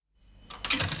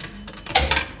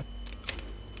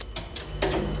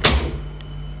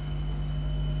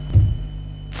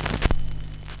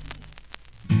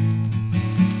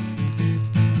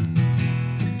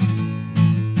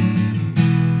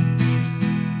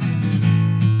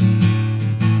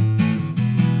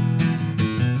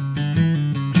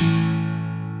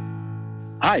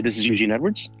Hi, this is Eugene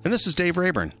Edwards. And this is Dave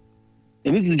Rayburn.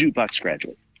 And this is the Jukebox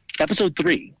Graduate, episode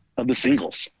 3 of the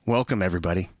singles. Welcome,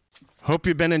 everybody. Hope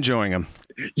you've been enjoying them.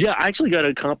 Yeah, I actually got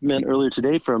a compliment earlier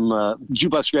today from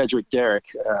Jukebox Graduate Derek.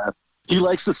 He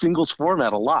likes the singles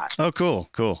format a lot. Oh,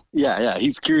 cool. Yeah.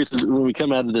 He's curious when we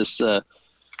come out of the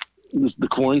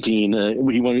quarantine.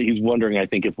 He's wondering, I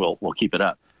think, if we'll keep it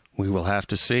up. We will have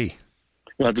to see.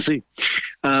 We'll have to see.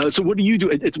 So what do you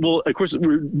do? Of course,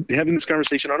 we're having this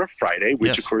conversation on a Friday,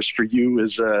 which, of course, for you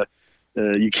is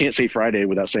you can't say Friday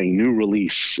without saying new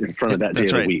release in front of that day of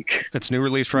the week. It's new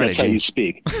release Friday. That's how you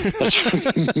speak.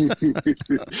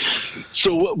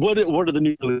 So what are the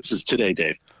new releases today,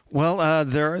 Dave? Well,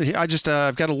 I've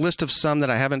got a list of some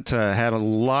that I haven't had a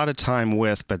lot of time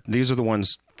with, but these are the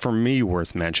ones for me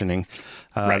worth mentioning.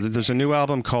 Right. There's a new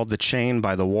album called The Chain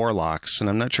by the Warlocks, and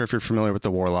I'm not sure if you're familiar with the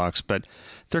Warlocks, but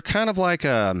they're kind of like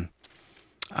I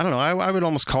don't know, I would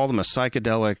almost call them a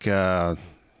psychedelic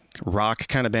rock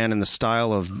kind of band in the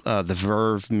style of The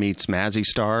Verve meets Mazzy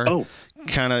Star. Oh.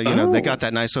 Kind of, they got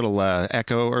that nice little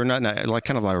echo, or not, like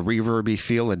kind of a reverby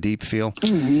feel, a deep feel.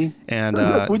 Mm-hmm. And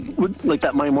would like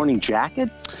that My Morning Jacket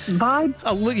vibe?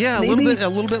 A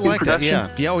little bit like that. Yeah.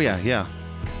 Oh yeah.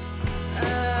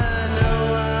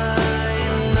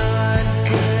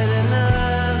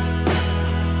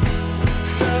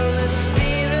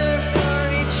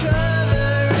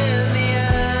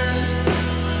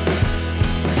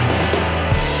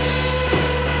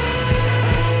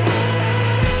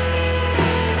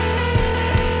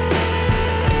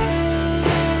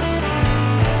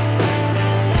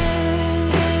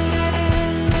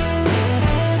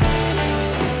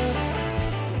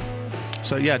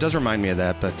 So yeah, it does remind me of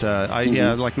that, but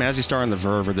like Mazzy Star and The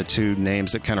Verve are the two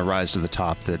names that kind of rise to the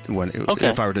top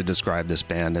if I were to describe this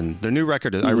band. And their new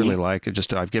record I really like.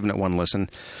 I've given it one listen.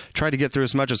 Tried to get through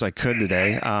as much as I could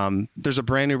today. There's a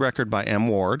brand new record by M.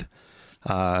 Ward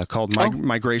called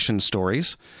Migration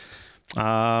Stories.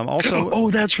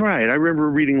 That's right. I remember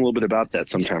reading a little bit about that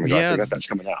some time ago. I forgot that's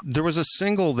coming out. There was a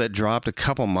single that dropped a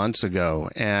couple months ago,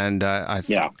 and I've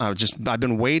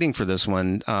been waiting for this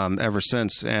one ever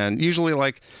since. And usually,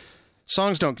 like,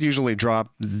 songs don't usually drop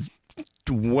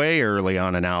way early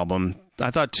on an album.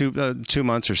 I thought 2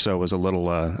 months or so was a little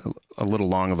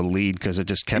long of a lead, because it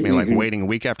just kept me like waiting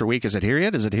week after week. Is it here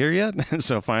yet? And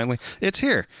so finally it's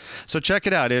here. So check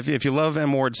it out. If you love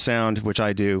M. Ward's sound, which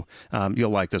I do, you'll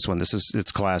like this one.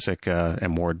 It's classic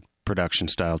M. Ward production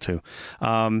style too.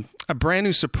 A brand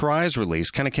new surprise release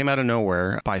kind of came out of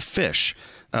nowhere by Phish.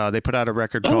 They put out a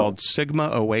record called Sigma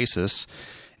Oasis.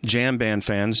 Jam band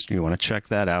fans, you want to check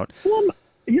that out. Well,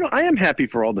 I am happy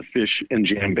for all the Phish and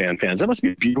jam band fans. That must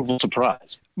be a beautiful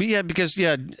surprise. Yeah, because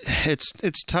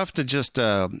it's tough to just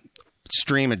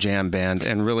stream a jam band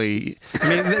and really. I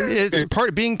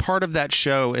mean, being part of that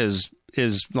show is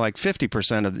like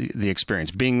 50% of the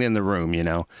experience. Being in the room,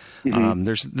 mm-hmm.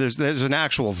 There's an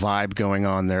actual vibe going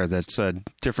on there that's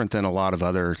different than a lot of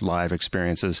other live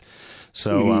experiences.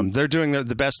 So they're doing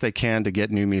the best they can to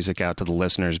get new music out to the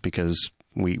listeners, because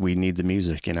we need the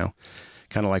music,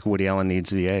 Kind of like Woody Allen needs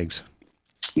the eggs.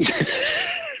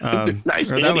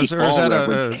 Nice. Or is that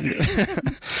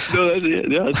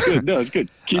No, that's good. No, it's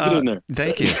good. Keep it in there.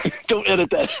 Thank you. Don't edit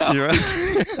that out. You're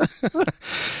right.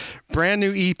 Brand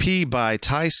new EP by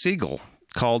Ty Segall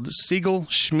called Segall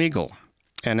Schmeagol.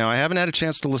 And now I haven't had a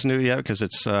chance to listen to it yet, because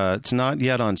it's not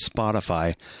yet on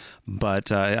Spotify.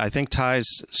 But I think Ty's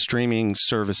streaming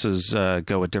services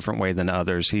go a different way than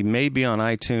others. He may be on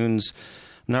iTunes.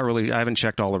 Not really. I haven't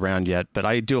checked all around yet, but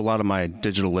I do a lot of my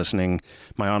digital listening,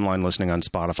 my online listening on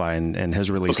Spotify, and his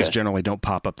releases generally don't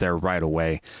pop up there right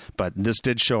away. But this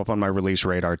did show up on my release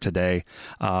radar today.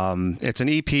 It's an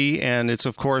EP, and it's,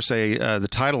 of course, the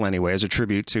title anyway is a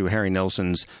tribute to Harry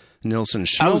Nilsson's Nilsson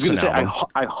Schmilsson album.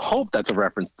 I hope that's a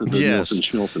reference to the Nilsson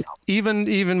Schmilsson album.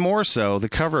 Even more so, the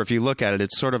cover, if you look at it,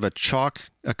 it's sort of a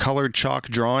colored chalk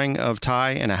drawing of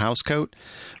Ty in a house coat,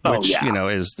 which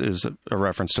is a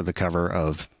reference to the cover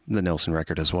of the Nilsson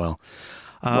record as well.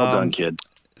 Well done, kid.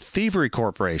 Thievery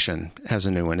Corporation has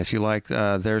a new one. If you like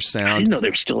their sound, I didn't know they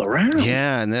were still around.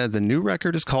 Yeah, and the new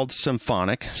record is called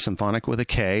Symphonic with a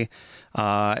K.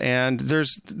 And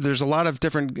there's a lot of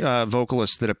different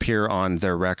vocalists that appear on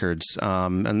their records.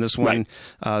 And this one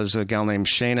is a gal named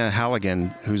Shayna Halligan,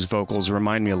 whose vocals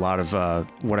remind me a lot of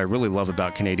what I really love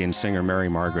about Canadian singer Mary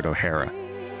Margaret O'Hara.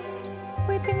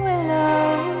 Weeping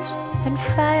willows and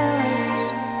fires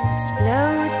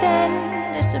explode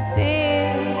then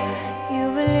disappear. You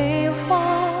believe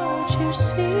what you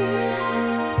see,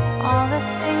 all the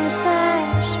things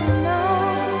that you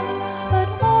know, but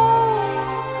all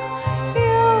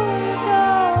you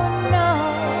don't know,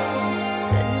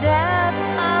 the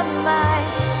depth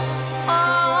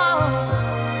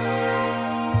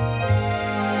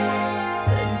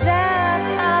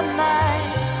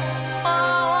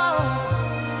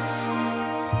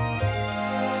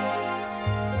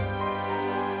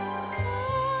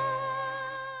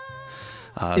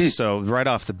So right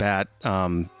off the bat,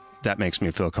 that makes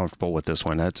me feel comfortable with this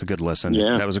one. That's a good listen.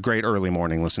 Yeah. That was a great early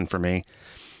morning listen for me.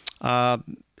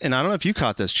 And I don't know if you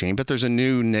caught this, Gene, but there's a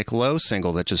new Nick Lowe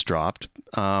single that just dropped.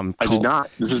 I did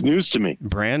not. This is news to me.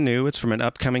 Brand new. It's from an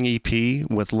upcoming EP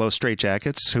with Low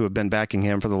Straitjackets, who have been backing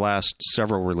him for the last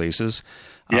several releases.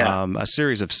 Yeah. A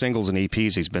series of singles and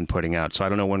EPs he's been putting out. So I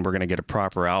don't know when we're going to get a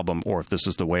proper album or if this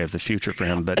is the way of the future for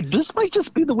him. But this might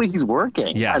just be the way he's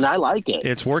working. Yeah. And I like it.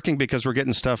 It's working because we're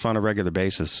getting stuff on a regular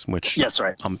basis, which yes,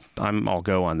 right. I'll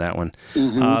go on that one.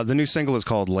 Mm-hmm. The new single is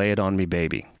called Lay It On Me,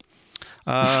 Baby.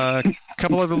 A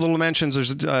couple other little mentions.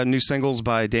 There's new singles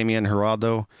by Damien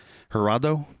Jurado.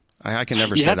 I can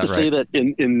never say that right. You have to say that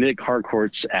in Nick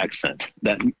Harcourt's accent.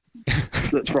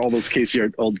 That's for all those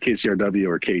old KCRW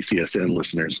or KCSN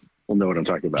listeners. Will know what I'm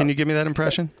talking about. Can you give me that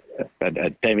impression?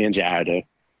 Damien Jurado.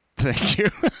 Thank you.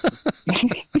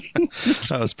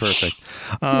 That was perfect.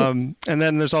 And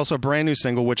then there's also a brand new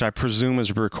single, which I presume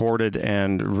is recorded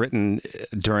and written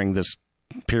during this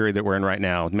period that we're in right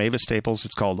now. Mavis Staples.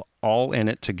 It's called All In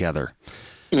It Together.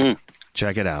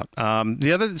 Check it out.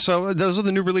 So those are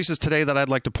the new releases today that I'd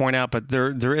like to point out, but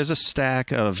there is a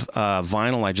stack of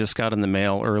vinyl I just got in the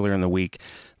mail earlier in the week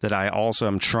that I also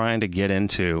am trying to get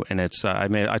into. And it's,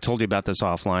 I told you about this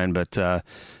offline, but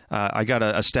I got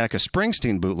a stack of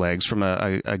Springsteen bootlegs from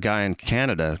a guy in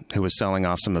Canada who was selling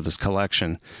off some of his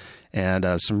collection. And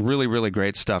some really, really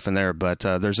great stuff in there. But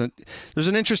there's an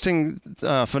interesting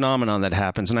phenomenon that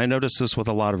happens, and I notice this with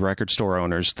a lot of record store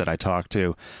owners that I talk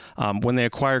to. When they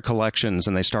acquire collections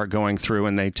and they start going through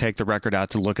and they take the record out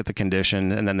to look at the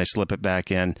condition, and then they slip it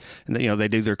back in, and they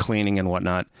do their cleaning and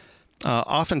whatnot.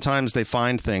 Oftentimes they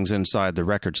find things inside the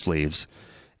record sleeves.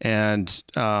 And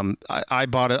I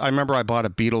remember I bought a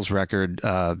Beatles record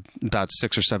about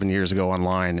 6 or 7 years ago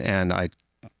online, and I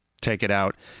take it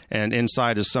out, and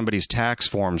inside is somebody's tax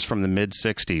forms from the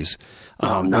mid-'60s,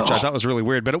 which I thought was really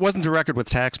weird. But it wasn't a record with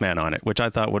Taxman on it, which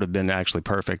I thought would have been actually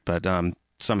perfect. But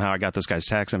somehow I got this guy's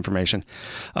tax information.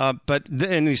 But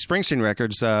in these Springsteen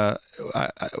records,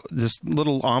 this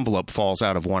little envelope falls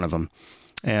out of one of them.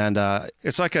 And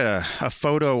it's like a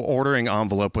photo ordering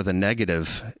envelope with a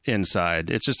negative inside.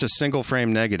 It's just a single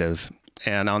frame negative.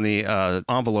 And on the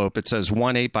envelope, it says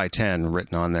 1 8x10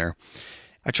 written on there.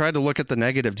 I tried to look at the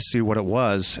negative to see what it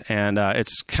was, and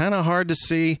it's kind of hard to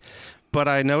see, but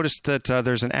I noticed that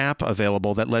there's an app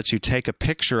available that lets you take a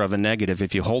picture of a negative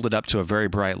if you hold it up to a very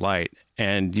bright light,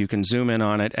 and you can zoom in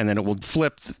on it, and then it will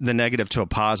flip the negative to a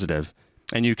positive,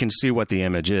 and you can see what the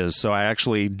image is. So I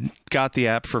actually got the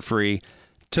app for free,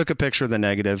 took a picture of the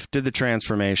negative, did the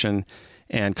transformation,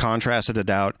 and contrasted it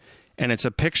out, and it's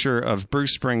a picture of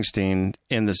Bruce Springsteen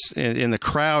in the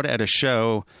crowd at a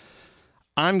show.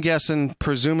 I'm guessing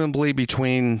presumably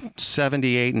between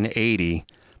 78 and 80,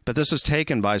 but this was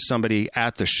taken by somebody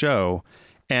at the show,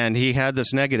 and he had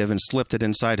this negative and slipped it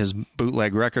inside his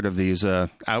bootleg record of these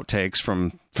outtakes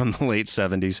from the late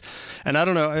 70s. And I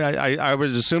don't know, I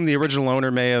would assume the original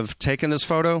owner may have taken this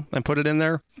photo and put it in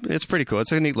there. It's pretty cool.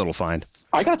 It's a neat little find.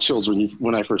 I got chills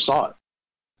when I first saw it.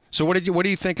 So what do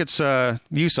you think it's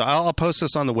you saw? I'll post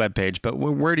this on the webpage, but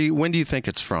when do you think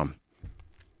it's from?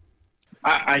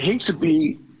 I hate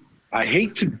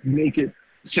to make it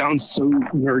sound so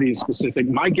nerdy and specific.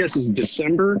 My guess is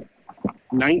December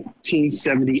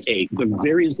 1978, the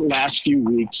very last few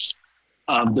weeks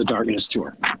of the Darkness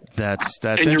tour. That's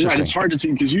and interesting. You're right, it's hard to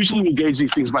see because usually we gauge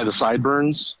these things by the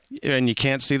sideburns. And you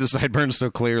can't see the sideburns so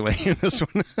clearly in this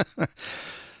one.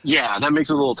 Yeah, that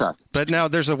makes it a little tough. But now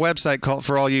there's a website called,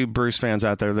 for all you Bruce fans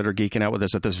out there that are geeking out with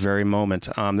this at this very moment,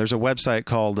 there's a website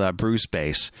called Bruce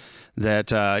Base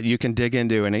that you can dig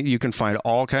into, and you can find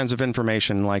all kinds of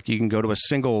information. Like you can go to a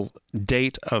single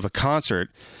date of a concert,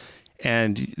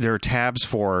 and there are tabs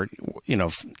for,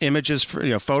 images,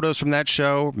 for, photos from that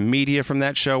show, media from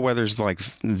that show, whether it's like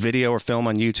video or film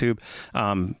on YouTube,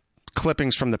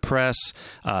 clippings from the press,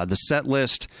 the set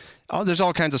list. Oh, there's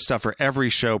all kinds of stuff for every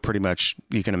show pretty much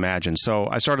you can imagine. So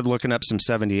I started looking up some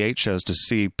 78 shows to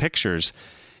see pictures.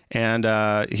 And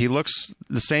he looks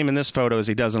the same in this photo as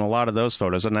he does in a lot of those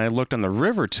photos. And I looked on the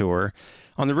River Tour.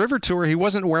 On the River Tour, he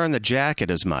wasn't wearing the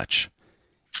jacket as much.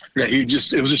 Yeah,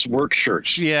 it was just work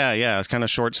shirts. Yeah, it's kind of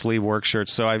short sleeve work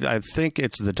shirts. So I think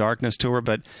it's the Darkness Tour,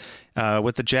 but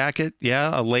with the jacket,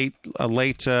 yeah, a late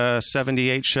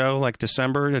 78 show like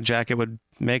December, the jacket would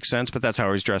make sense. But that's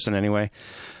how he's dressing anyway.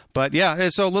 But yeah,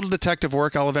 it's a little detective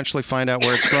work. I'll eventually find out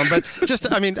where it's from. But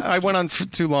I went on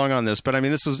too long on this. But it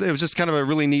was just kind of a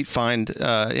really neat find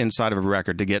inside of a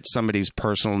record to get somebody's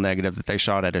personal negative that they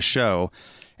shot at a show,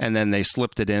 and then they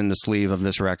slipped it in the sleeve of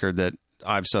this record that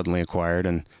I've suddenly acquired,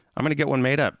 and I'm going to get one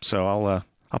made up. So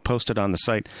I'll post it on the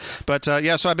site. But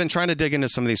yeah, so I've been trying to dig into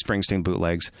some of these Springsteen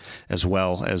bootlegs as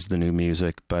well as the new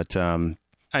music. But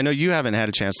I know you haven't had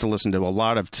a chance to listen to a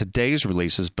lot of today's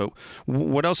releases, but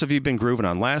what else have you been grooving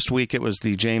on? Last week it was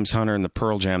the James Hunter and the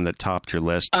Pearl Jam that topped your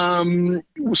list.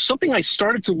 Something I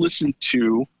started to listen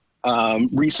to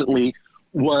recently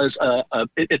was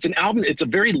it's an album. It's a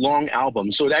very long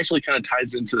album, so it actually kind of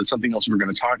ties into something else we're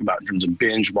going to talk about in terms of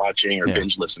binge watching or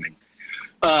binge listening.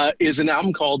 Is an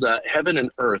album called Heaven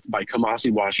and Earth by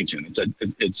Kamasi Washington.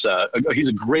 He's a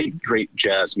great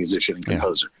jazz musician and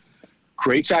composer.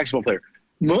 Great saxophone player.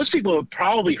 Most people have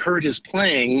probably heard his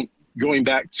playing going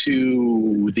back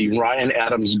to the Ryan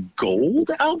Adams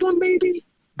Gold album, maybe.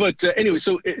 But anyway,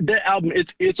 so that album,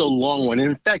 it's a long one.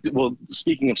 And in fact, well,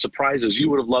 speaking of surprises, you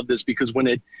would have loved this because when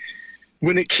it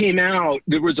came out,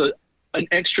 there was an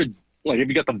extra. Like if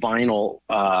you got the vinyl,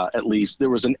 at least there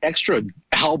was an extra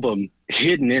album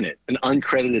hidden in it, an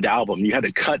uncredited album. You had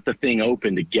to cut the thing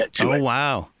open to get to it. Oh,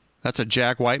 wow. That's a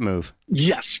Jack White move.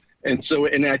 Yes. And so,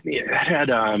 and it had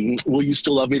Will You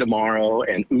Still Love Me Tomorrow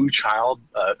and Ooh Child,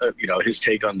 his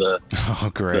take on the. Oh,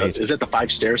 great. Is that the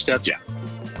 5 stair steps? Yeah.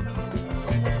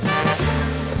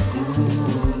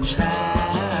 Ooh,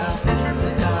 child, things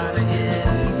are gonna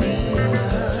get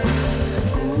easier.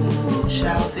 Ooh,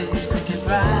 child, things are get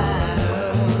right.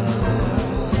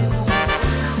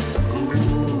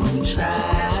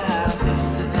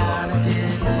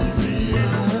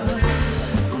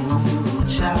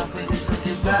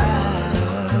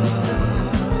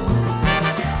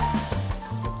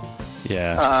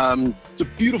 Yeah. It's a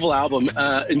beautiful album.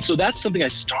 And so that's something I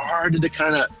started to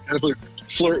kind of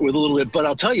flirt with a little bit. But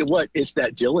I'll tell you what, it's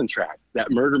that Dylan track, that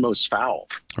Murder Most Foul.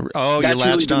 Oh, that's you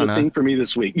latched really on, the thing for me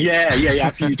this week. Yeah.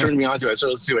 After you turned me onto it, so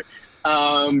let's do it.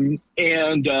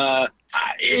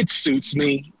 It suits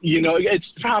me.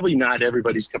 It's probably not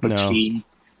everybody's cup of tea,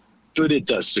 but it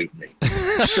does suit me.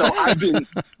 So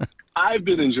I've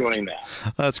been enjoying that.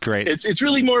 That's great. It's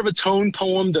really more of a tone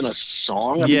poem than a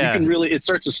song. I mean, you can really, it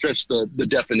starts to stretch the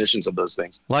definitions of those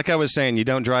things. Like I was saying, you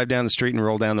don't drive down the street and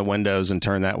roll down the windows and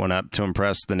turn that one up to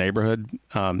impress the neighborhood.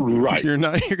 Right. You're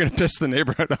going to piss the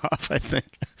neighborhood off, I think.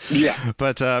 Yeah.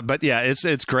 But yeah,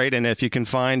 it's great. And if you can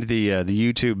find the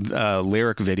YouTube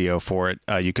lyric video for it,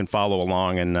 you can follow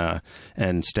along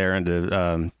and stare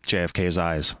into JFK's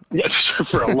eyes. Yes,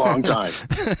 for a long time.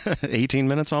 18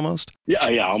 minutes almost?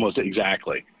 Yeah, almost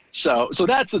exactly. So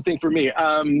that's the thing for me.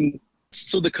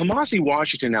 So the Kamasi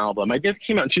Washington album, I guess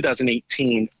came out in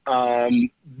 2018.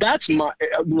 That's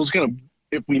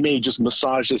if we may just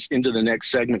massage this into the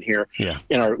next segment here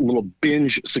in our little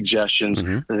binge suggestions,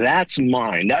 that's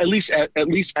mine. Now, at least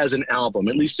as an album,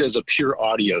 at least as a pure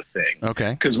audio thing.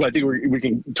 Okay. Because I think we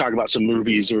can talk about some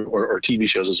movies or TV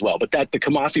shows as well. But the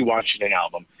Kamasi Washington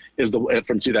album is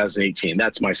from 2018.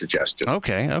 That's my suggestion.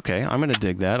 Okay. I'm going to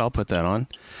dig that. I'll put that on.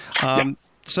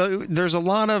 So there's a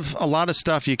lot of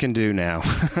stuff you can do now,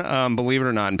 believe it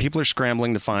or not, and people are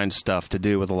scrambling to find stuff to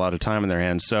do with a lot of time in their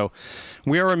hands. So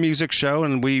we are a music show,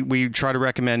 and we try to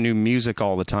recommend new music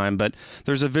all the time, but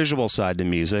there's a visual side to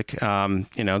music.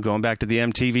 Going back to the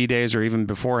MTV days or even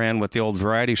beforehand with the old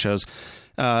variety shows,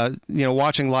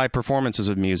 watching live performances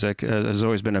of music has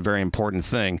always been a very important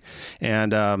thing.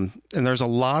 And there's a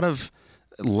lot of...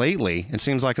 Lately, it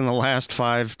seems like in the last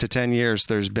 5 to 10 years,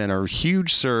 there's been a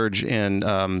huge surge in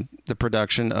the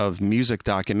production of music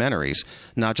documentaries,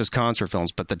 not just concert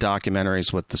films, but the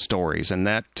documentaries with the stories. And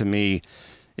that, to me,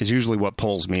 is usually what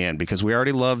pulls me in, because we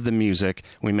already love the music.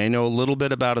 We may know a little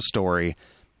bit about a story,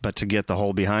 but to get the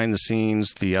whole behind the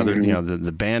scenes, the other,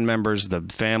 the band members, the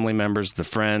family members, the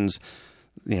friends,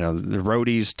 the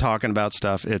roadies talking about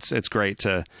stuff. It's great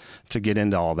to get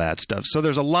into all that stuff. So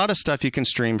there's a lot of stuff you can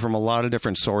stream from a lot of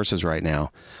different sources right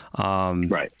now.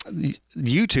 Right.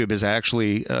 YouTube is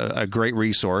actually a great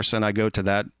resource, and I go to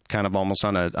that kind of almost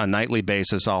on a nightly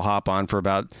basis. I'll hop on for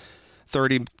about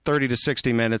 30 to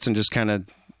 60 minutes and just kind of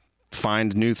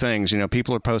find new things.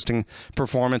 People are posting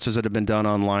performances that have been done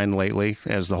online lately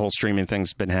as the whole streaming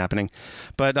thing's been happening.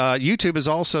 But YouTube has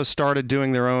also started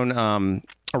doing their own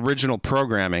original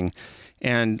programming.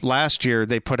 And last year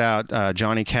they put out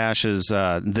Johnny Cash's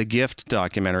The Gift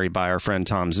documentary by our friend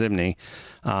Tom Zibney.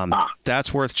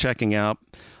 That's worth checking out.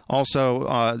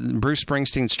 Also, Bruce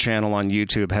Springsteen's channel on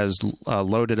YouTube has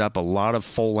loaded up a lot of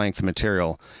full-length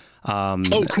material.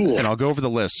 Cool. And I'll go over the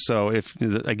list. So if,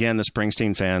 again, the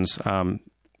Springsteen fans,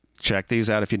 check these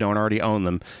out if you don't already own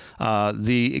them.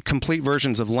 The complete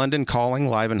versions of London Calling,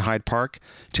 live in Hyde Park,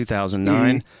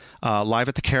 2009. Live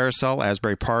at the Carousel,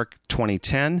 Asbury Park,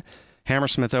 2010.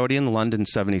 Hammersmith Odeon, London,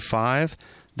 75.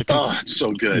 It's so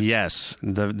good. Yes,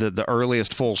 the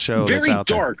earliest full show Very that's out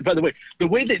dark, there. by the way. The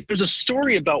way that there's a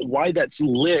story about why that's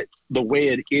lit the way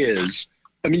it is.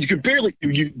 I mean,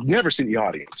 you never see the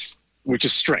audience, which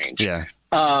is strange. Yeah.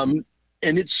 And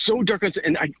it's so dark,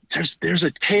 and there's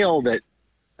a tale that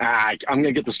I'm going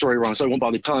to get the story wrong, so I won't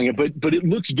bother telling it. But it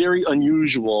looks very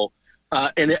unusual,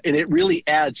 and it really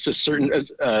adds to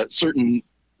certain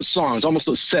songs, almost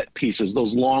those set pieces,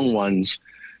 those long ones,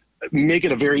 make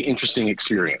it a very interesting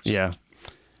experience. Yeah.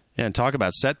 Yeah, and talk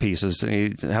about set pieces.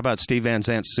 How about Steve Van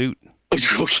Zant's suit?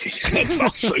 Okay, that's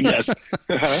also, yes.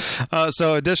 Uh-huh.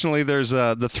 So additionally, there's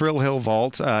the Thrill Hill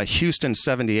Vault, Houston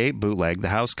 78 bootleg, the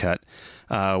house cut,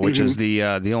 which is the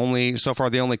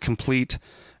only complete,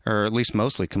 or at least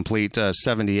mostly complete,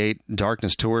 78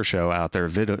 Darkness tour show out there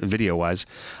video-wise.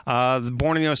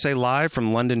 Born in the USA Live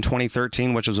from London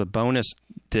 2013, which was a bonus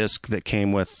disc that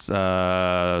came with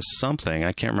something.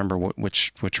 I can't remember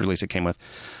which release it came with.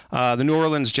 The New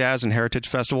Orleans Jazz and Heritage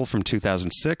Festival from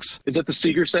 2006. Is that the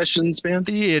Seeger Sessions band?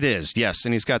 It is, yes.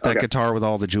 And he's got that guitar with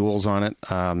all the jewels on it.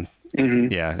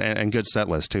 Yeah, and good set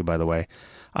list, too, by the way.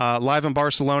 Live in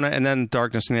Barcelona, and then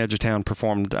Darkness on the Edge of Town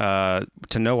performed to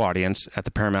no audience at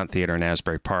the Paramount Theater in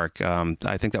Asbury Park.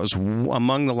 I think that was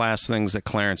among the last things that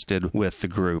Clarence did with the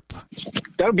group.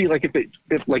 That would be like if they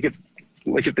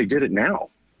did it now.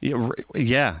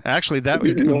 Yeah. Actually,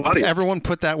 everyone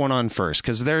put that one on first,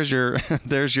 because there's your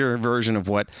version of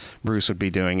what Bruce would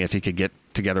be doing if he could get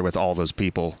together with all those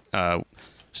people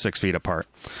 6 feet apart.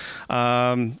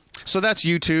 So that's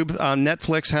YouTube.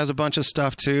 Netflix has a bunch of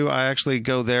stuff too. I actually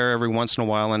go there every once in a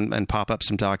while and pop up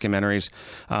some documentaries.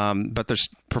 But there's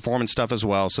performance stuff as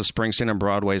well. So Springsteen and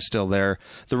Broadway is still there.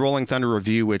 The Rolling Thunder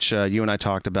Review, which you and I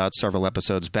talked about several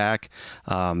episodes back.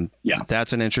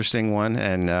 That's an interesting one.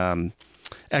 And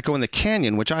Echo in the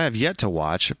Canyon, which I have yet to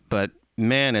watch, but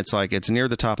man, it's near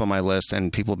the top of my list,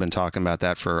 and people have been talking about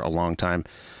that for a long time.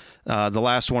 The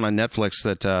last one on Netflix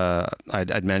that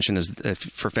I'd mention is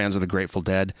for fans of the Grateful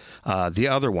Dead. The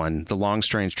other one, The Long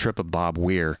Strange Trip of Bob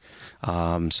Weir.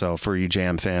 So for you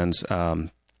Jam fans,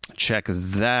 check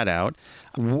that out.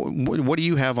 What do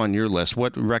you have on your list?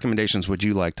 What recommendations would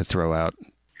you like to throw out?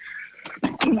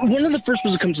 One of the first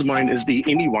ones that comes to mind is the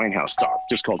Amy Winehouse doc,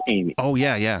 just called Amy. Oh,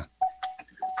 yeah.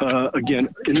 Again,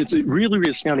 and it's really, really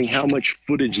astounding how much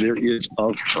footage there is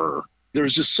of her.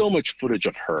 There's just so much footage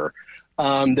of her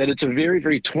that it's a very,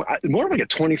 very more like a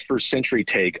 21st century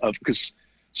take of, because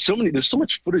there's so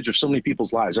much footage of so many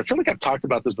people's lives. I feel like I've talked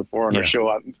about this before on our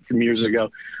show from years ago,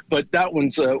 but that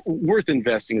one's worth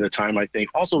investing the time, I think.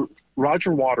 Also,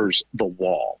 Roger Waters' The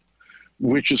Wall,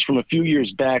 which is from a few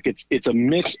years back. It's a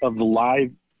mix of the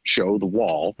live show, The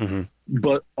Wall,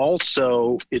 but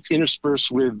also it's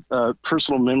interspersed with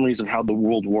personal memories of how the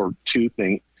World War II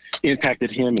thing impacted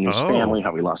him and his family,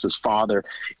 how he lost his father.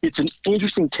 It's an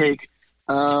interesting take,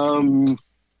 a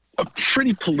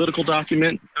pretty political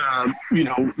document,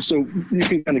 so you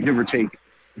can kind of give or take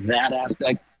that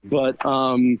aspect, but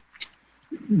a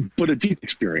deep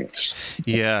experience.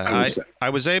 Yeah, I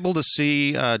was able to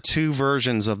see 2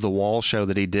 versions of the Wall show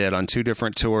that he did on 2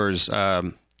 different tours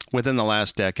within the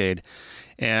last decade.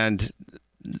 And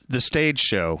the stage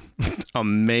show,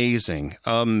 amazing.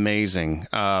 Complete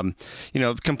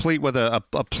with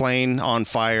a plane on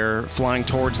fire flying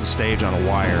towards the stage on a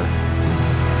wire.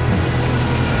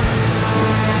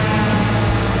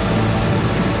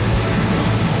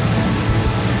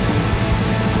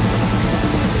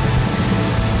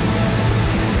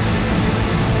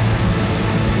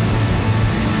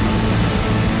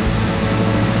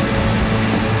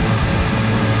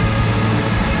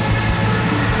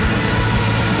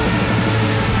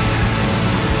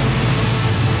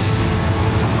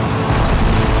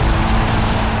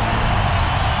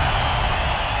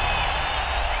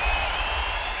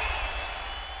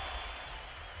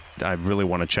 I really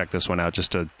want to check this one out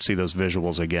just to see those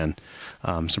visuals again.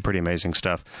 Some pretty amazing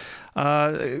stuff.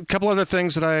 A couple other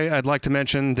things that I'd like to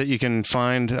mention that you can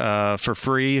find for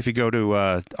free if you go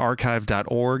to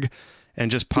archive.org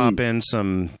and just pop in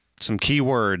some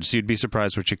keywords. You'd be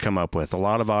surprised what you come up with. A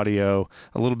lot of audio,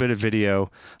 a little bit of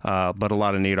video, but a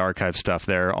lot of neat archive stuff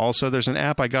there. Also, there's an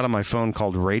app I got on my phone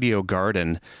called Radio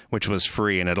Garden, which was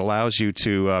free, and it allows you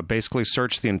to basically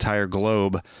search the entire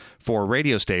globe for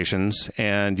radio stations,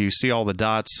 and you see all the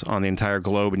dots on the entire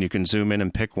globe, and you can zoom in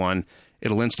and pick one.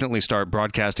 It'll instantly start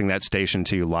broadcasting that station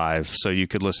to you live. So you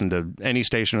could listen to any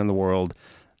station in the world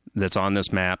that's on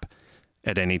this map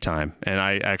at any time. And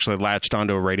I actually latched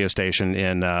onto a radio station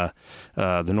in the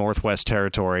Northwest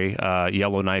Territory,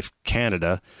 Yellowknife,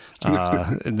 Canada,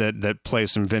 that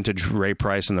plays some vintage Ray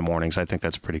Price in the mornings. I think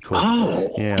that's pretty cool.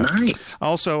 Oh, yeah. Nice.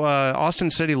 Also, Austin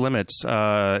City Limits,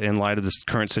 in light of this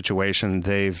current situation,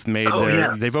 they've made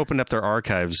they've opened up their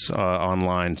archives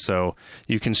online, so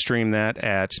you can stream that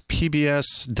at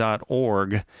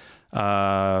pbs.org.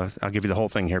 I'll give you the whole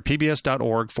thing here.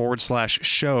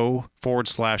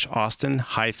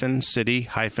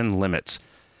 pbs.org/show/Austin-City-Limits.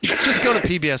 Just go to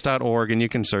pbs.org and you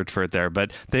can search for it there.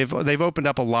 But they've opened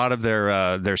up a lot of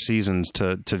their seasons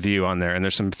to view on there, and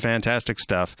there's some fantastic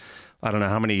stuff. I don't know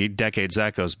how many decades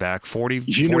that goes back.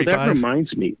 40, 45? That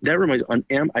reminds me. I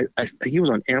think it was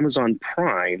on Amazon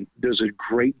Prime. There's a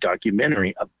great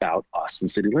documentary about Austin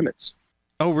City Limits.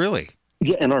 Oh, really?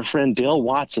 Yeah, and our friend Dale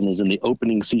Watson is in the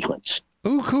opening sequence.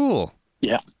 Oh, cool.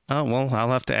 Yeah. Oh, well, I'll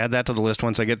have to add that to the list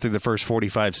once I get through the first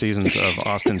 45 seasons of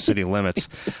Austin City Limits.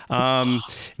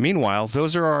 Meanwhile,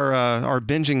 those are our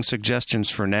binging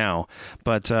suggestions for now.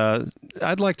 But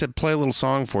I'd like to play a little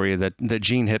song for you that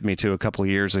Gene hit me to a couple of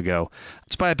years ago.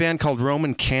 It's by a band called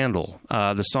Roman Candle.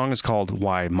 The song is called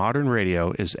Why Modern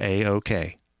Radio is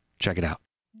A-OK. Check it out.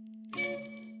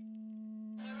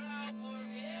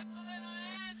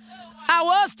 I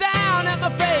was down at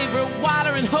my favorite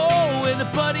watering hole with a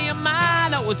buddy of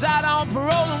mine that was out on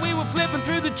parole, and we were flipping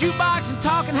through the jukebox and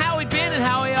talking how he'd been and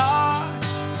how we are.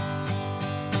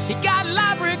 He got a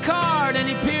library card and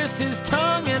he pierced his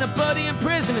tongue, and a buddy in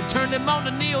prison had turned him on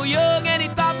to Neil Young, and he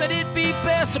thought that it'd be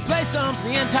best to play some for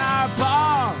the entire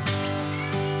bar.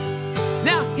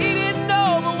 Now, he didn't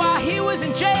know, but while he was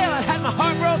in jail, I had my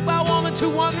heart broke by a woman too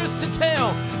wondrous to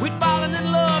tell. We'd fallen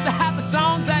in love to half the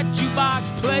songs that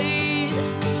jukebox played.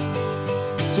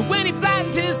 So when he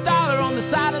flattened his dollar on the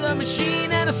side of the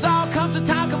machine and I saw Comes a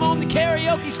Time come on the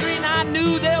karaoke screen, I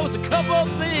knew there was a couple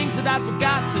of things that I'd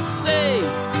forgot to say.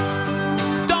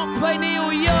 Don't play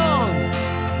Neil Young,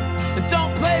 and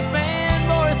don't play Van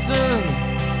Morrison.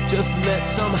 Just let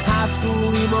some high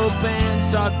school emo band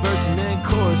start versing and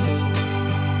chorusing.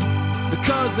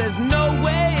 Because there's no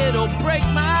way it'll break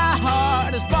my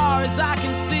heart as far as I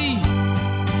can see.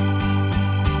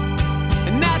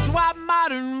 And that's why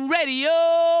modern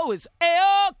radio is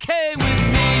A-OK with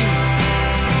me.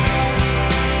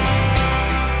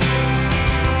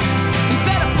 He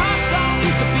said a pop song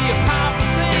used to be a pop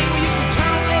thing where you could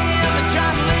turn on AM and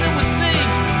John Lennon would sing,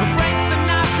 but Frank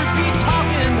Sinatra be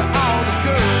talking to all the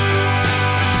girls.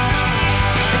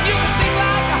 And you can think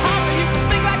like a hopper, you can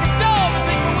think like a dove, and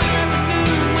think the winter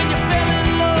afternoon when you fell in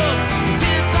love. 10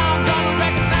 songs on a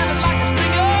record sounded like a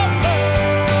string of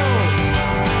pearls.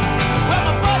 Well,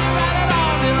 my buddy right at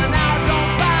all till an hour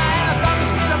gone by, and I thought he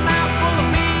spit a mouthful of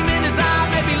beam in his eye,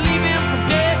 maybe leave him for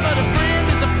dead, but a friend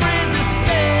is a friend to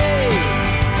stay.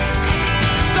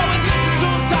 So we listened to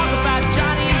him talk about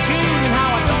Johnny and June and how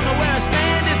I don't know where I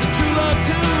stand is a true love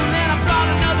tune. Then I brought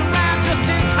another round just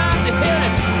in time to hear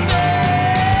it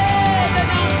say they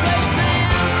don't play Sam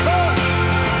Cooke,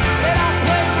 they don't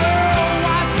play Earl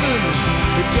Watson,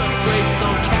 they just trade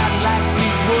some Cadillac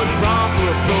Fleetwood Brom for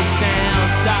a broke down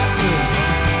Datsun.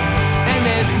 And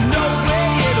there's no way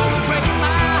it'll break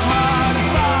my heart as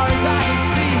far as I can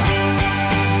see.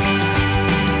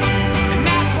 And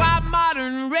that's why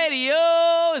modern radio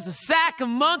is a sack of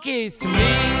monkeys to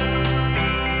me.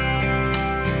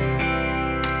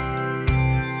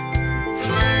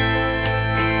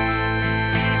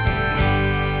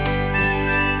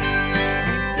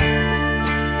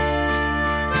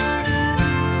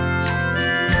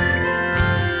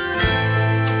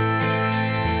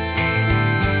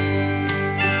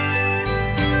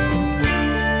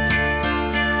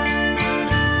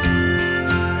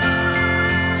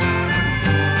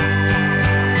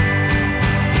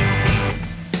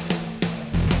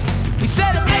 He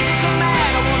said it makes me so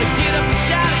mad, I want to get up and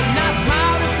shout it. And I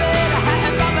smiled and said I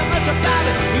hadn't thought that much about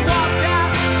it. We walked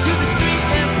out to the street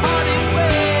and parted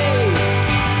ways.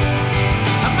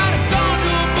 I might have gone to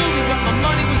a movie, but my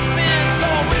money was spent, so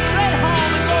I went straight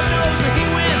home, and Lord knows where he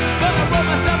went. But I wrote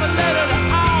myself a letter to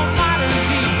all modern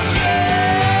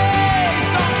DJs.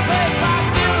 Don't play Bob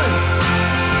Dylan,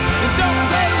 and don't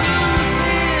play Loose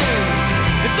Ends,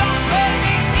 and don't play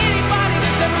anybody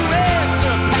that's ever read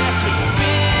Sir Patrick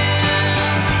Spence.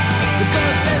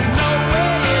 Because there's no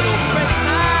way it'll break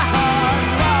my heart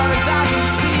as far as I can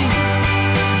see.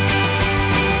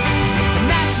 And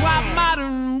that's why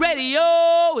modern radio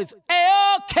is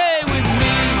A-OK with me.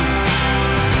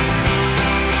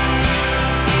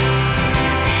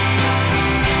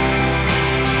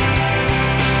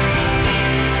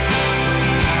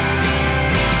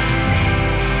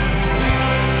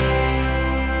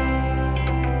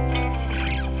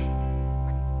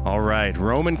 right.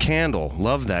 Roman Candle.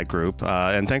 Love that group.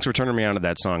 And thanks for turning me on to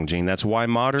that song, Gene. That's Why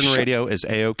Modern Radio is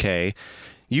A-OK.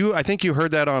 I think you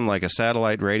heard that on like a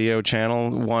satellite radio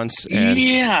channel once. And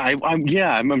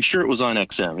I'm sure it was on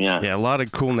XM. Yeah, a lot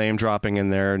of cool name dropping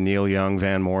in there. Neil Young,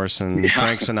 Van Morrison,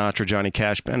 Frank Sinatra, Johnny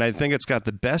Cash. And I think it's got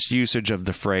the best usage of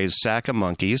the phrase sack of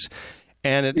monkeys.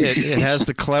 And it has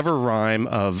the clever rhyme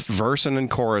of versin' and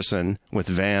chorusin' with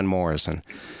Van Morrison.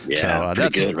 Yeah, so,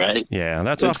 that's good, right? Yeah,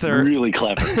 that's off their... really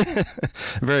clever.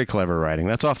 Very clever writing.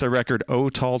 That's off their record, Oh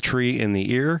Tall Tree in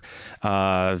the Ear.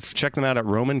 Check them out at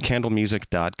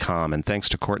romancandlemusic.com. And thanks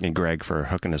to Courtney Gregg for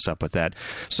hooking us up with that.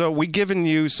 So we've given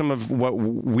you some of what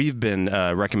we've been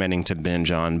recommending to binge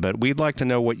on, but we'd like to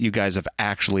know what you guys have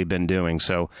actually been doing.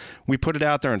 So we put it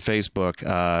out there on Facebook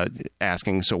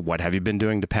asking, so what have you been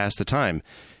doing to pass the time?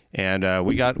 And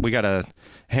we got a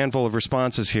handful of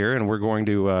responses here, and we're going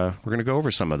to go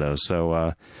over some of those.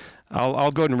 So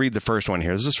I'll go ahead and read the first one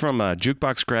here. This is from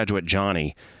Jukebox Graduate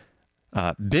Johnny.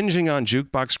 Binging on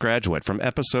Jukebox Graduate from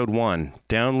episode 1,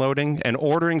 downloading and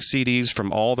ordering CDs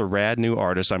from all the rad new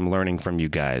artists I'm learning from you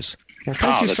guys. Well,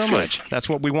 thank you so much. That's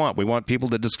what we want. We want people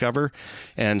to discover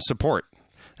and support.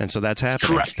 And so that's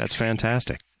happening. Correct. That's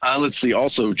fantastic. Let's see.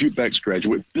 Also, Jukebox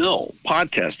Graduate Bill,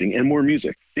 podcasting and more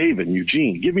music. David,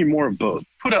 Eugene, give me more of both.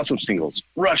 Put out some singles.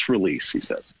 Rush release, he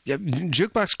says. Yeah,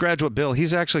 Jukebox Graduate Bill,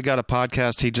 he's actually got a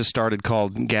podcast he just started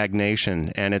called Gag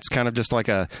Nation, and it's kind of just like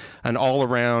an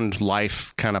all-around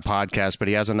life kind of podcast, but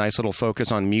he has a nice little focus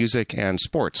on music and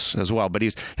sports as well. But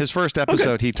his first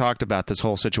episode, he talked about this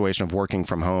whole situation of working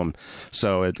from home.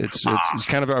 So it's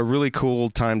kind of a really cool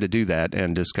time to do that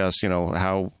and discuss,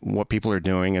 what people are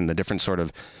doing and the different sort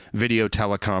of video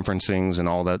teleconferencings and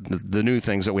all the new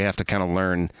things that we have to kind of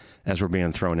learn as we're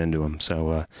being thrown into them.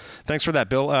 So thanks for that,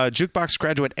 Bill. Jukebox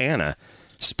Graduate Anna,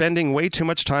 spending way too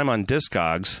much time on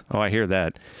Discogs. Oh, I hear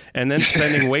that. And then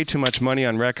spending way too much money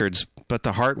on records, but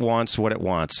the heart wants what it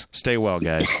wants. Stay well,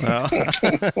 guys.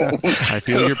 I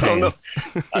feel your pain.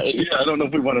 I don't know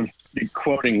if we want to be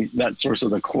quoting that source of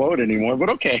the quote anymore, but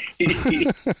okay.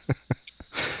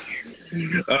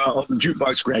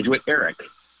 Jukebox Graduate Eric.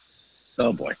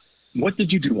 Oh, boy. What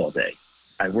did you do all day?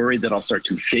 I worry that I'll start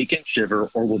to shake and shiver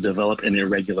or will develop an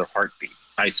irregular heartbeat.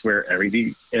 I swear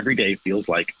every day feels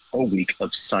like a week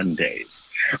of Sundays.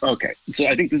 Okay, so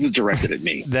I think this is directed at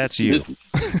me. That's you.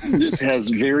 This has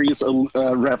various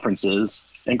references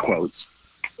and quotes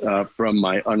from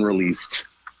my unreleased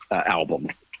album.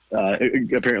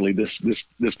 Apparently, this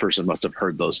person must have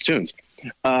heard those tunes.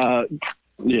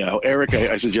 Eric,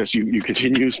 I suggest you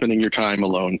continue spending your time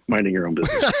alone, minding your own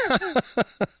business.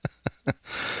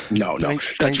 No,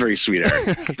 that's very sweet,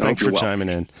 Eric. Thanks for chiming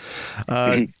in.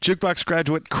 Jukebox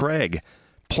Graduate Craig,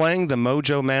 playing the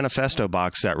Mojo Manifesto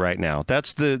box set right now.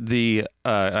 That's the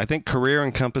I think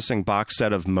career-encompassing box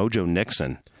set of Mojo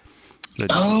Nixon.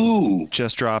 That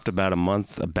just dropped about a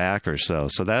month back or so.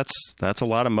 So that's a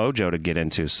lot of Mojo to get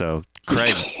into. So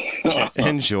Craig,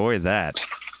 enjoy that.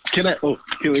 Can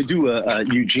we do a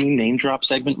Eugene name drop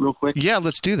segment real quick? Yeah,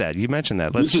 let's do that. You mentioned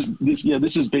that.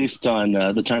 This is based on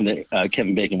the time that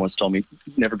Kevin Bacon once told me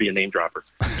never be a name dropper.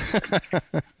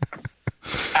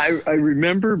 I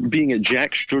remember being at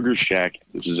Jack Sugar's Shack.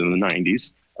 This is in the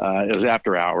 90s. It was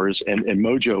after hours, and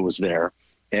Mojo was there.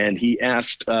 And he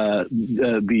asked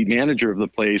the manager of the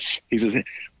place, he says,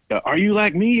 "Are you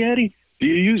like me, Eddie? Do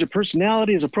you use your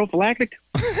personality as a prophylactic?"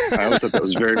 I always thought that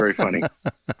was very, very funny.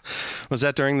 Was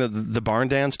that during the barn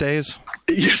dance days?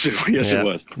 Yes, it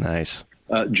was. Nice.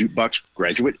 Jukebox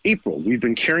Graduate April. We've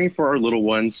been caring for our little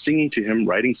one, singing to him,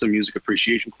 writing some music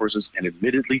appreciation courses, and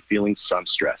admittedly feeling some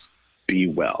stress. Be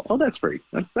well. Oh,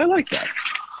 I like that.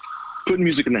 Putting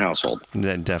music in the household.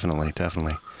 Definitely.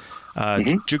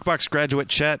 Jukebox Graduate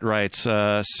Chet writes,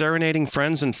 serenading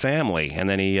friends and family. And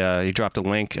then he dropped a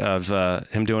link of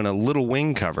him doing a Little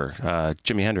Wing cover,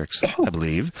 Jimi Hendrix, I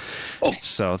believe.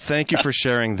 So thank you for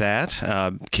sharing that.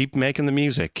 Keep making the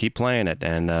music, keep playing it,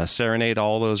 and serenade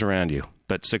all those around you,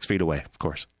 but 6 feet away, of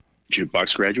course.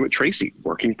 Jukebox Graduate Tracy,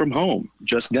 working from home.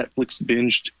 Just Netflix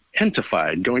binged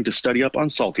Hentified, going to study up on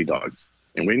Salty Dogs,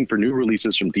 and waiting for new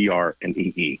releases from DR and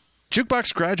EE.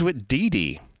 Jukebox Graduate Dee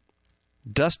Dee.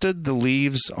 Dusted the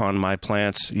leaves on my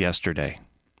plants yesterday.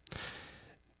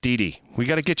 Dee Dee, we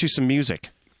got to get you some music.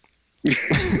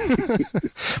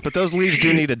 But those leaves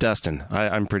do need a dusting.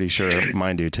 I'm pretty sure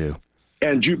mine do too.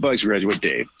 And Jukebox Graduate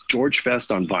Dave, George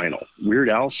Fest on vinyl. Weird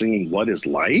Al singing "What Is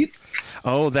Life?"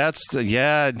 Oh, that's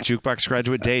Jukebox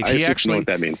Graduate Dave. I actually know what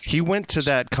that means. He went to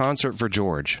that concert for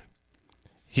George.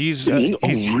 He's really?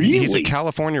 He's a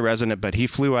California resident, but he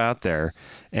flew out there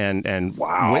and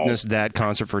witnessed that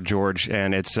concert for George,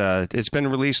 and it's been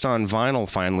released on vinyl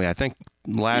finally. I think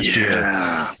last year.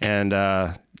 And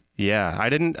I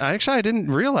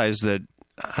didn't realize that.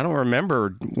 I don't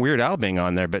remember Weird Al being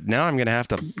on there, but now I'm going to have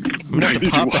to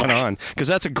pop that on, because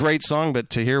that's a great song,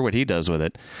 but to hear what he does with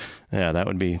it, yeah, that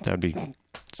would be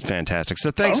fantastic.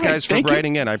 So thanks, guys, for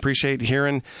writing in. I appreciate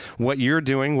hearing what you're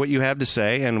doing, what you have to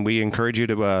say, and we encourage you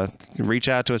to reach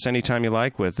out to us anytime you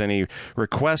like with any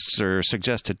requests or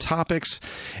suggested topics,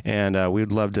 and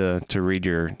we'd love to read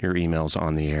your emails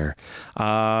on the air.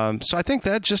 So I think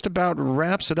that just about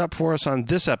wraps it up for us on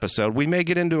this episode. We may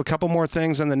get into a couple more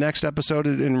things in the next episode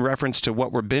in reference to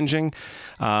what we're binging,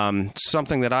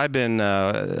 something that I've been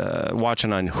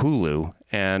watching on Hulu,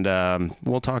 and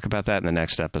we'll talk about that in the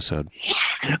next episode.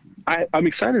 I'm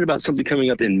excited about something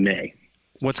coming up in May.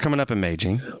 What's coming up in May,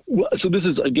 Gene? Well, so this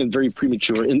is, again, very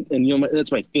premature, and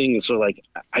that's my thing. Is so like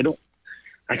I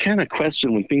kind of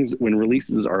question when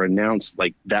releases are announced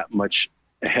like that much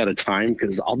ahead of time,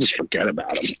 because I'll just forget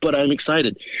about them. But I'm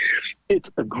excited. It's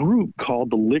a group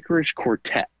called the Licorice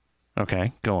Quartet.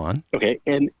 Okay, go on. Okay,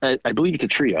 and I believe it's a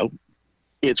trio.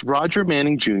 It's Roger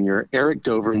Manning Jr., Eric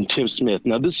Dover, and Tim Smith.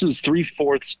 Now, this is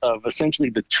 3/4 of essentially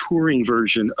the touring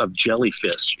version of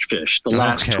Jellyfish, the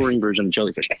last touring version of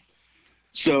Jellyfish.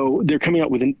 So they're coming out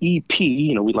with an EP.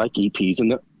 We like EPs,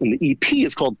 and the EP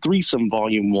is called Threesome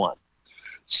Volume 1.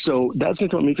 So that's going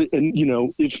to come up, and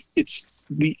if it's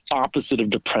the opposite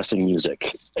of depressing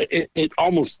music, it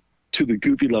almost to the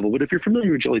goofy level. But if you're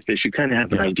familiar with Jellyfish, you kind of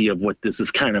have an idea of what this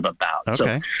is kind of about.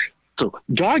 Okay. So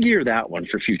dog ear that one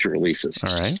for future releases.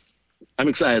 All right. I'm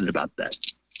excited about that.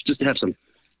 Just to have some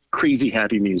crazy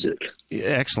happy music.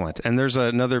 Excellent. And there's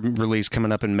another release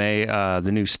coming up in May.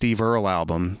 The new Steve Earle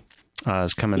album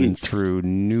is coming through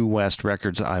New West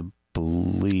Records, I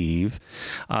believe.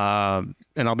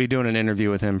 And I'll be doing an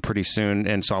interview with him pretty soon,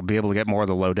 and so I'll be able to get more of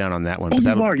the lowdown on that one.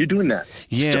 You're doing that?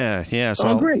 Yeah.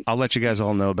 So great. I'll let you guys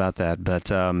all know about that. But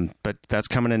that's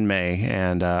coming in May,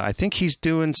 and I think he's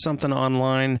doing something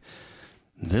online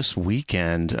this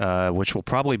weekend, which will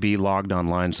probably be logged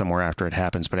online somewhere after it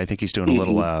happens. But I think he's doing a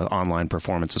little online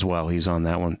performance as well. He's on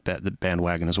that one, the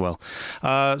bandwagon as well.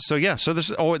 So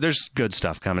there's good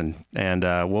stuff coming, and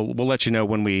we'll let you know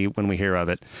when we hear of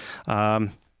it.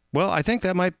 Well, I think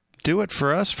that might do it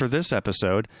for us for this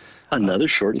episode. Another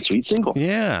short and sweet single.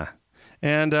 Yeah.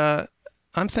 And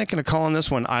I'm thinking of calling this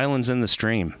one Islands in the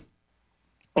Stream.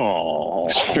 Oh,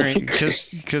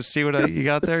 because see what you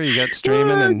got there? You got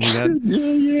streaming, and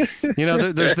you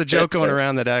got, there's the joke going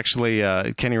around that actually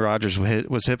Kenny Rogers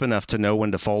was hip enough to know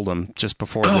when to fold them just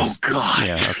before this. Oh, God.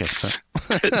 Yeah, okay. So.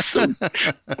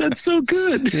 That's so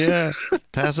good. Yeah,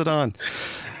 pass it on.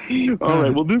 All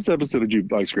right, well, this episode of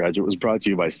Jukebox Graduate was brought to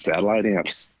you by Satellite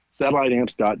Amps.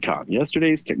 SatelliteAmps.com.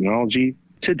 Yesterday's technology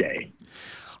today.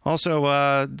 Also,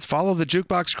 follow the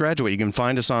Jukebox Graduate. You can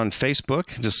find us on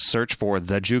Facebook. Just search for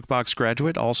the Jukebox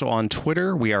Graduate. Also on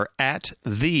Twitter, we are at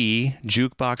the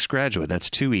Jukebox Graduate. That's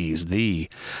 2 E's, the.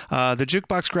 The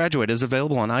Jukebox Graduate is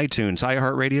available on iTunes,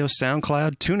 iHeartRadio,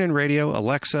 SoundCloud, TuneIn Radio,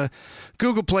 Alexa,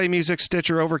 Google Play Music,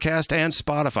 Stitcher, Overcast, and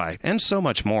Spotify, and so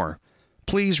much more.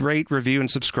 Please rate, review, and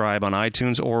subscribe on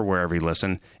iTunes or wherever you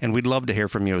listen, and we'd love to hear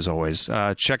from you as always.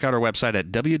 Check out our website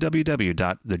at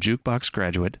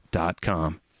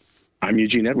www.thejukeboxgraduate.com. I'm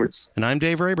Eugene Edwards. And I'm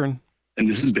Dave Rayburn. And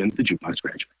this has been The Jukebox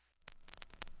Graduate.